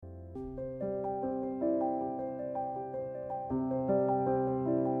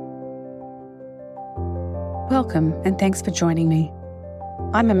Welcome, and thanks for joining me.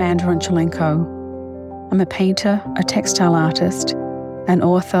 I'm Mandart. I'm a painter, a textile artist, an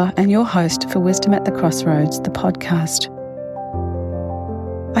author, and your host for Wisdom at the Crossroads, the podcast.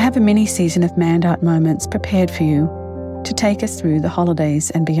 I have a mini season of Mandart moments prepared for you to take us through the holidays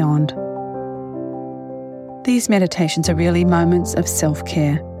and beyond. These meditations are really moments of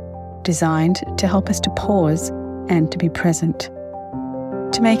self-care, designed to help us to pause and to be present,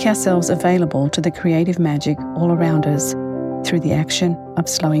 to make ourselves available to the creative magic all around us through the action of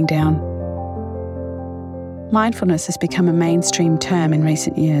slowing down. Mindfulness has become a mainstream term in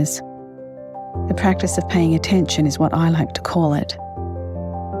recent years. The practice of paying attention is what I like to call it.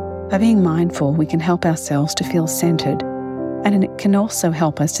 By being mindful, we can help ourselves to feel centered, and it can also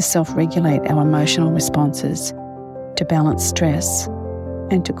help us to self-regulate our emotional responses, to balance stress,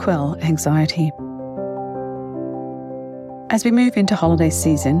 and to quell anxiety. As we move into holiday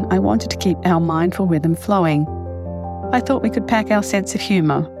season, I wanted to keep our mindful rhythm flowing. I thought we could pack our sense of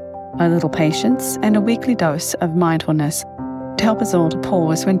humour, a little patience, and a weekly dose of mindfulness to help us all to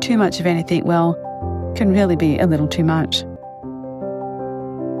pause when too much of anything, can really be a little too much.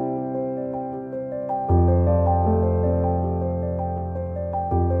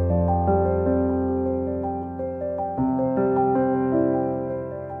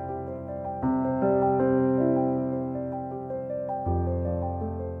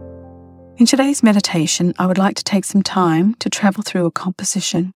 In today's meditation, I would like to take some time to travel through a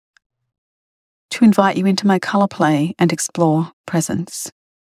composition, to invite you into my colour play and explore presence.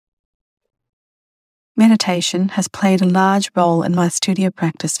 Meditation has played a large role in my studio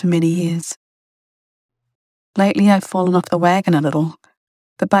practice for many years. Lately, I've fallen off the wagon a little,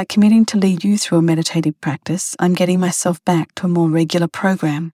 but by committing to lead you through a meditative practice, I'm getting myself back to a more regular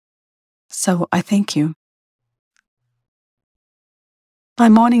program. So I thank you. My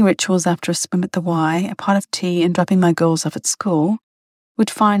morning rituals after a swim at the Y, a pot of tea, and dropping my girls off at school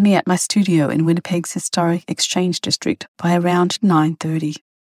would find me at my studio in Winnipeg's historic Exchange District by around 9:30.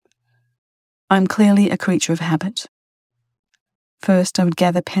 I'm clearly a creature of habit. First, I would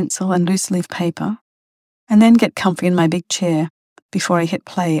gather pencil and loose-leaf paper, and then get comfy in my big chair before I hit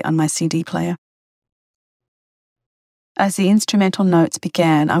play on my CD player. As the instrumental notes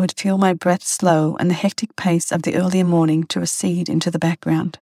began, I would feel my breath slow and the hectic pace of the earlier morning to recede into the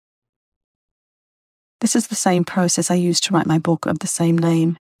background. This is the same process I used to write my book of the same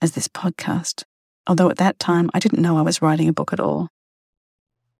name as this podcast, although at that time I didn't know I was writing a book at all.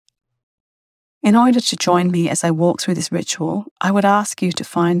 In order to join me as I walk through this ritual, I would ask you to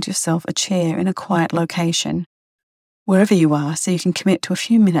find yourself a chair in a quiet location, wherever you are, so you can commit to a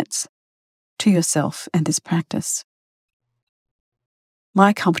few minutes to yourself and this practice.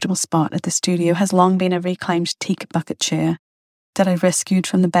 My comfortable spot at the studio has long been a reclaimed teak bucket chair that I rescued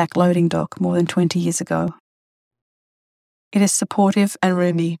from the back loading dock more than 20 years ago. It is supportive and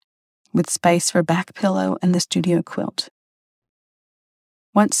roomy, with space for a back pillow and the studio quilt.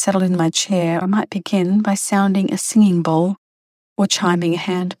 Once settled in my chair, I might begin by sounding a singing bowl or chiming a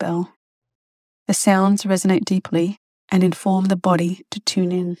handbell. The sounds resonate deeply and inform the body to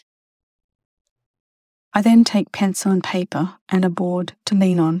tune in. I then take pencil and paper and a board to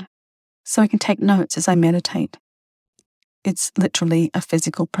lean on, so I can take notes as I meditate. It's literally a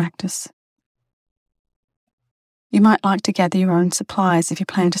physical practice. You might like to gather your own supplies if you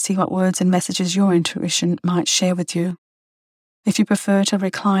plan to see what words and messages your intuition might share with you. If you prefer to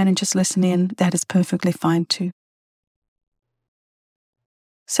recline and just listen in, that is perfectly fine too.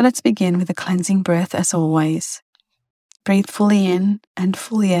 So let's begin with a cleansing breath as always. Breathe fully in and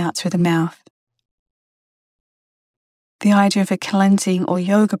fully out through the mouth. The idea of a cleansing or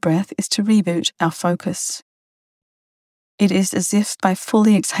yoga breath is to reboot our focus. It is as if by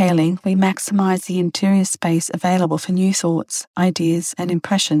fully exhaling, we maximize the interior space available for new thoughts, ideas, and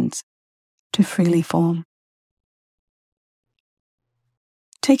impressions to freely form.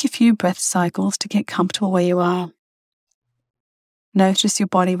 Take a few breath cycles to get comfortable where you are. Notice your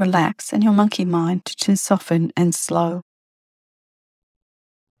body relax and your monkey mind to soften and slow.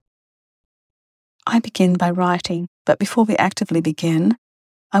 I begin by writing, but before we actively begin,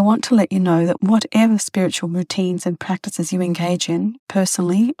 I want to let you know that whatever spiritual routines and practices you engage in,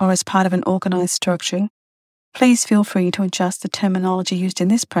 personally or as part of an organized structure, please feel free to adjust the terminology used in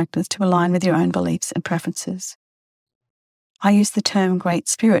this practice to align with your own beliefs and preferences. I use the term Great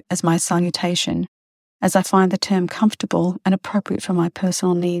Spirit as my salutation, as I find the term comfortable and appropriate for my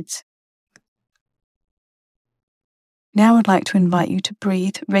personal needs. Now I'd like to invite you to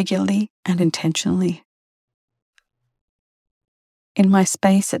breathe regularly and intentionally. In my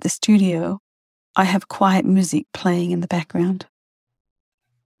space at the studio, I have quiet music playing in the background.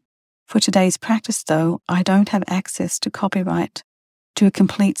 For today's practice, though, I don't have access to copyright to a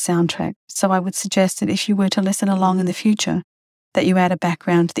complete soundtrack, so I would suggest that if you were to listen along in the future, that you add a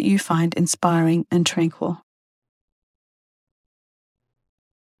background that you find inspiring and tranquil.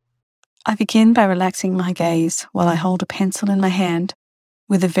 I begin by relaxing my gaze while I hold a pencil in my hand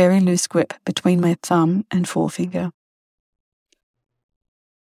with a very loose grip between my thumb and forefinger.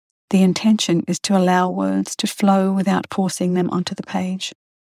 The intention is to allow words to flow without forcing them onto the page.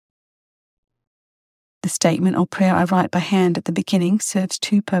 The statement or prayer I write by hand at the beginning serves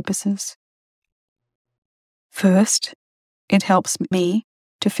two purposes. First, it helps me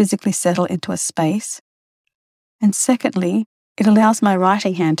to physically settle into a space. And secondly, it allows my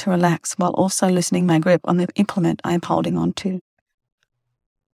writing hand to relax while also loosening my grip on the implement I am holding on to.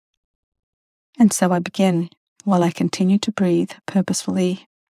 And so I begin while I continue to breathe purposefully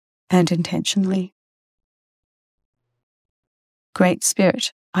and intentionally. Great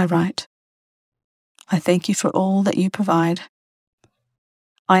Spirit, I write. I thank you for all that you provide.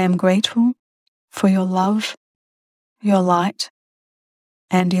 I am grateful for your love, your light,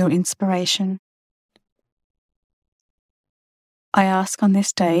 and your inspiration. I ask on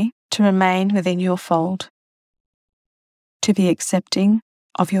this day to remain within your fold, to be accepting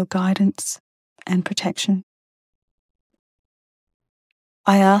of your guidance and protection.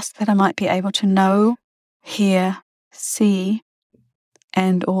 I ask that I might be able to know, hear, see,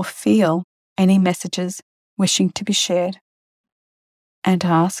 and or feel any messages wishing to be shared, and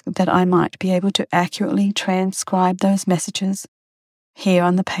ask that I might be able to accurately transcribe those messages here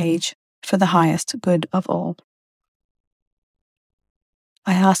on the page for the highest good of all.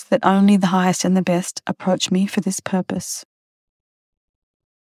 I ask that only the highest and the best approach me for this purpose.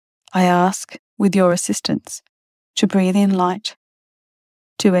 I ask, with your assistance, to breathe in light,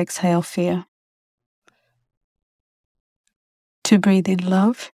 to exhale fear, to breathe in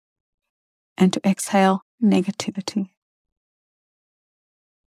love, and to exhale negativity.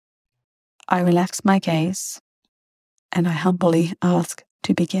 I relax my gaze, and I humbly ask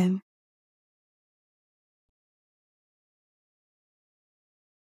to begin.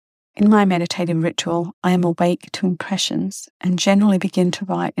 In my meditative ritual, I am awake to impressions and generally begin to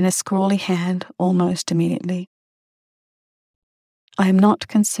write in a scrawly hand almost immediately. I am not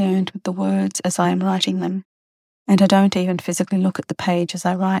concerned with the words as I am writing them, and I don't even physically look at the page as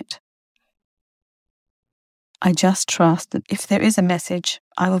I write. I just trust that if there is a message,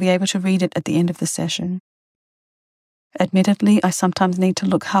 I will be able to read it at the end of the session. Admittedly, I sometimes need to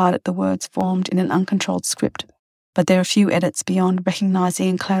look hard at the words formed in an uncontrolled script, but there are few edits beyond recognizing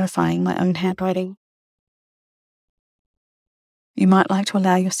and clarifying my own handwriting. You might like to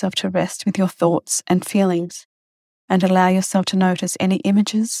allow yourself to rest with your thoughts and feelings, and allow yourself to notice any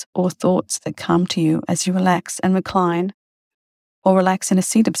images or thoughts that come to you as you relax and recline, or relax in a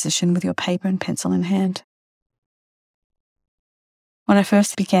seated position with your paper and pencil in hand. When I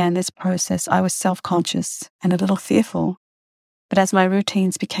first began this process, I was self-conscious and a little fearful, but as my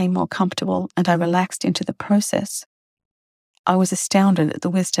routines became more comfortable and I relaxed into the process, I was astounded at the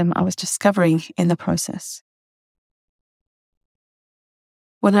wisdom I was discovering in the process.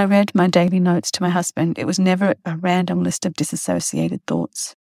 When I read my daily notes to my husband, it was never a random list of disassociated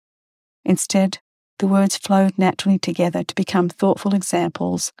thoughts. Instead, the words flowed naturally together to become thoughtful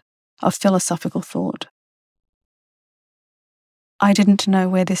examples of philosophical thought. I didn't know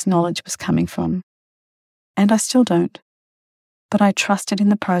where this knowledge was coming from, and I still don't, but I trusted in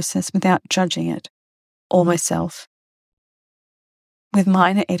the process without judging it or myself. With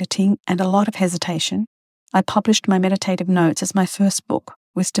minor editing and a lot of hesitation, I published my meditative notes as my first book,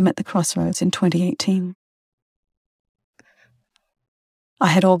 Wisdom at the Crossroads, in 2018. I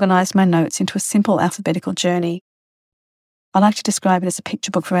had organized my notes into a simple alphabetical journey. I like to describe it as a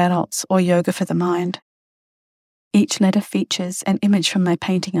picture book for adults or yoga for the mind. Each letter features an image from my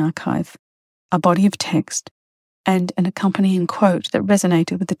painting archive, a body of text, and an accompanying quote that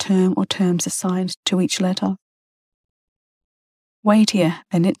resonated with the term or terms assigned to each letter. Weightier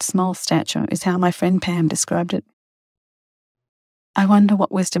than its small stature is how my friend Pam described it. I wonder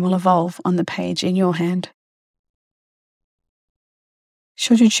what wisdom will evolve on the page in your hand.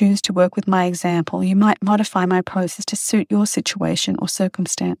 Should you choose to work with my example, you might modify my process to suit your situation or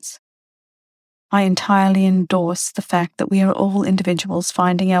circumstance. I entirely endorse the fact that we are all individuals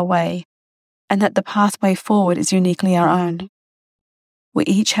finding our way, and that the pathway forward is uniquely our own. We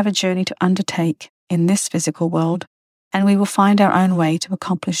each have a journey to undertake in this physical world, and we will find our own way to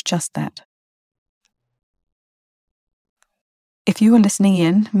accomplish just that. If you are listening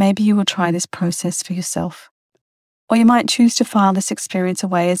in, maybe you will try this process for yourself, Or you might choose to file this experience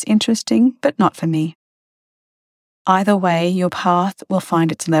away as interesting, but not for me. Either way, your path will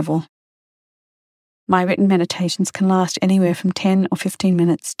find its level. My written meditations can last anywhere from 10 or 15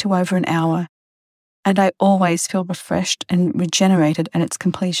 minutes to over an hour, and I always feel refreshed and regenerated at its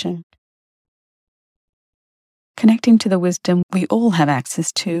completion. Connecting to the wisdom we all have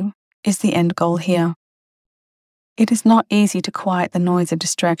access to is the end goal here. It is not easy to quiet the noise of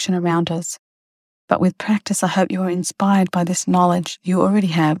distraction around us, but with practice I hope you are inspired by this knowledge you already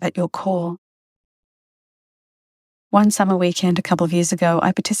have at your core. One summer weekend a couple of years ago,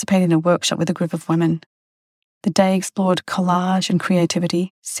 I participated in a workshop with a group of women. The day explored collage and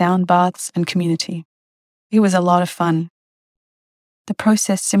creativity, sound baths and community. It was a lot of fun. The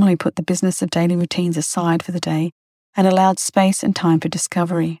process similarly put the business of daily routines aside for the day and allowed space and time for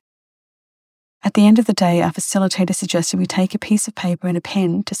discovery. At the end of the day, our facilitator suggested we take a piece of paper and a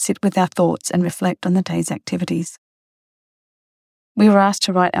pen to sit with our thoughts and reflect on the day's activities. We were asked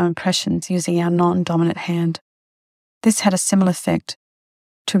to write our impressions using our non-dominant hand. This had a similar effect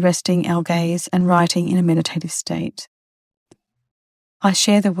to resting our gaze and writing in a meditative state. I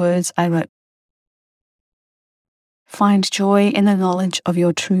share the words I wrote. Find joy in the knowledge of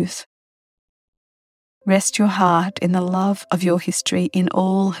your truth. Rest your heart in the love of your history in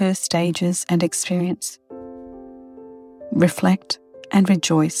all her stages and experience. Reflect and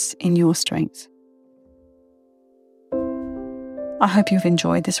rejoice in your strength. I hope you've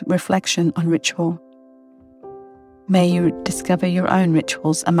enjoyed this reflection on ritual. May you discover your own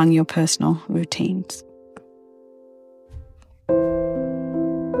rituals among your personal routines.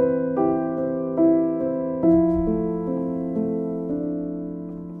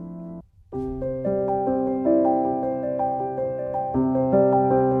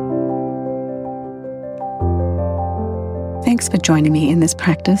 Thanks for joining me in this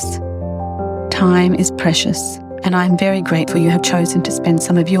practice. Time is precious, and I am very grateful you have chosen to spend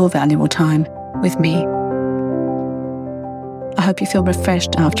some of your valuable time with me. I hope you feel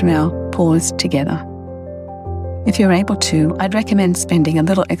refreshed after our pause together. If you're able to, I'd recommend spending a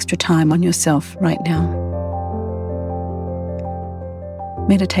little extra time on yourself right now.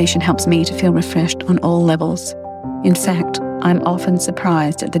 Meditation helps me to feel refreshed on all levels. In fact, I'm often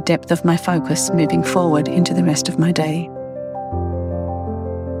surprised at the depth of my focus moving forward into the rest of my day.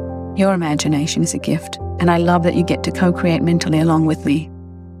 Your imagination is a gift, and I love that you get to co-create mentally along with me.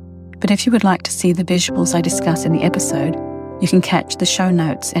 But if you would like to see the visuals I discuss in the episode, you can catch the show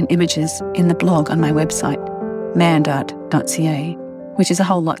notes and images in the blog on my website, mandart.ca, which is a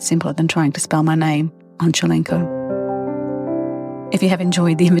whole lot simpler than trying to spell my name, Anchalenko. If you have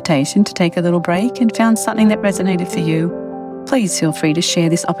enjoyed the invitation to take a little break and found something that resonated for you, please feel free to share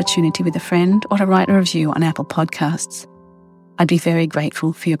this opportunity with a friend or to write a review on Apple Podcasts. I'd be very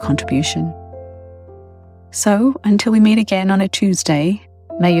grateful for your contribution. So, until we meet again on a Tuesday,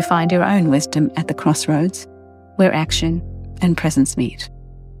 may you find your own wisdom at the crossroads, where action and presence meet.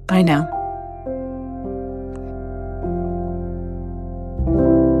 Bye now.